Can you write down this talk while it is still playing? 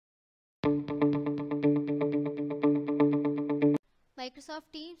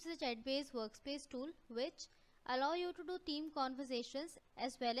Microsoft Teams is a chat-based workspace tool which allow you to do team conversations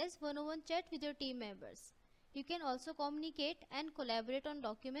as well as one-on-one chat with your team members. You can also communicate and collaborate on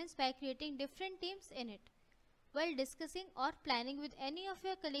documents by creating different teams in it. While discussing or planning with any of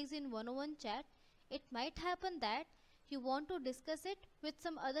your colleagues in one-on-one chat, it might happen that you want to discuss it with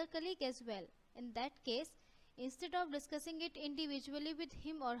some other colleague as well. In that case, instead of discussing it individually with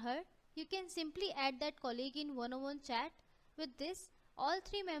him or her, you can simply add that colleague in one-on-one chat. With this, all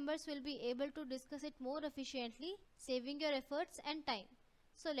three members will be able to discuss it more efficiently, saving your efforts and time.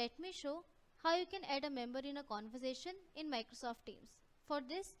 So let me show how you can add a member in a conversation in Microsoft Teams. For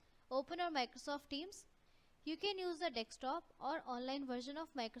this, open your Microsoft Teams. You can use the desktop or online version of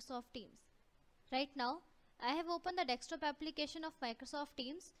Microsoft Teams. Right now, I have opened the desktop application of Microsoft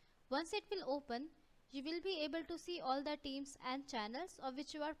Teams. Once it will open, you will be able to see all the teams and channels of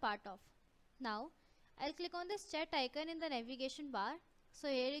which you are part of. Now, I'll click on this chat icon in the navigation bar. So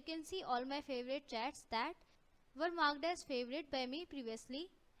here you can see all my favorite chats that were marked as favorite by me previously,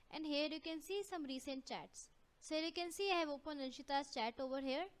 and here you can see some recent chats. So here you can see I have opened Anshita's chat over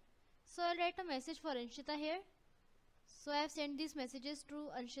here. So I'll write a message for Anshita here. So I have sent these messages to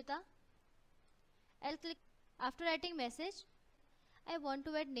Anshita. I'll click after writing message. I want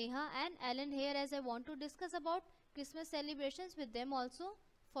to add Neha and Alan here as I want to discuss about Christmas celebrations with them also.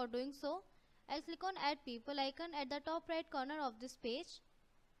 For doing so, I'll click on add people icon at the top right corner of this page.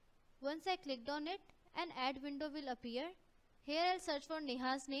 Once I clicked on it, an add window will appear. Here I'll search for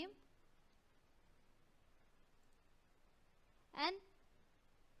Neha's name and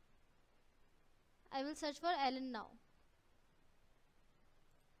I will search for Alan now.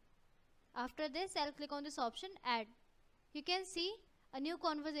 After this, I'll click on this option add. You can see a new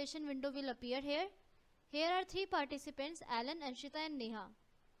conversation window will appear here. Here are three participants, Alan, Anshita and Neha.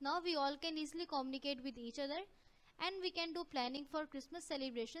 Now we all can easily communicate with each other and we can do planning for Christmas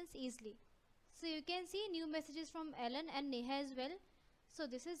celebrations easily. So you can see new messages from Alan and Neha as well. So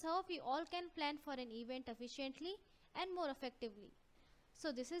this is how we all can plan for an event efficiently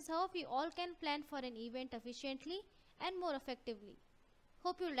and more effectively.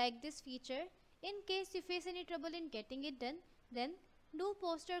 Hope you like this feature. In case you face any trouble in getting it done, then do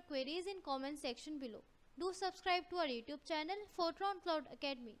post your queries in comment section below. Do subscribe to our YouTube channel, Foetron Cloud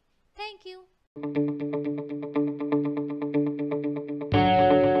Academy. Thank you.